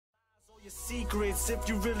Secrets, if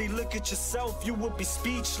you really look at yourself, you would be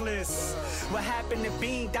speechless. What happened to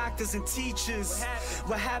being doctors and teachers?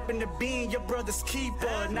 What happened to being your brother's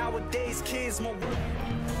keeper? Nowadays kids more.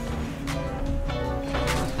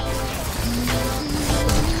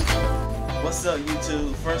 What's up,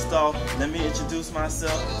 YouTube? First off, let me introduce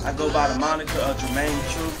myself. I go by the moniker of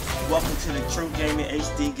Jermaine Truth. Welcome to the True Gaming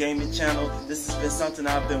HD Gaming channel. This has been something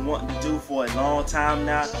I've been wanting to do for a long time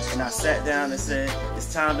now, and I sat down and said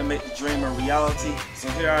it's time to make the dream a reality. So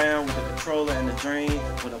here I am with the controller and the dream,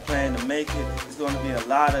 with a plan to make it. It's going to be a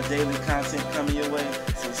lot of daily content coming your way,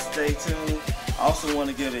 so stay tuned. I also want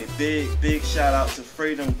to give a big shout out to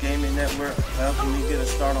Freedom Gaming Network for helping me get a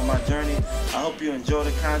start on my journey. I hope you enjoy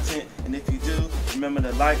the content, and if you do, remember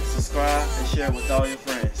to like, subscribe, and share it with all your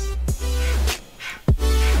friends.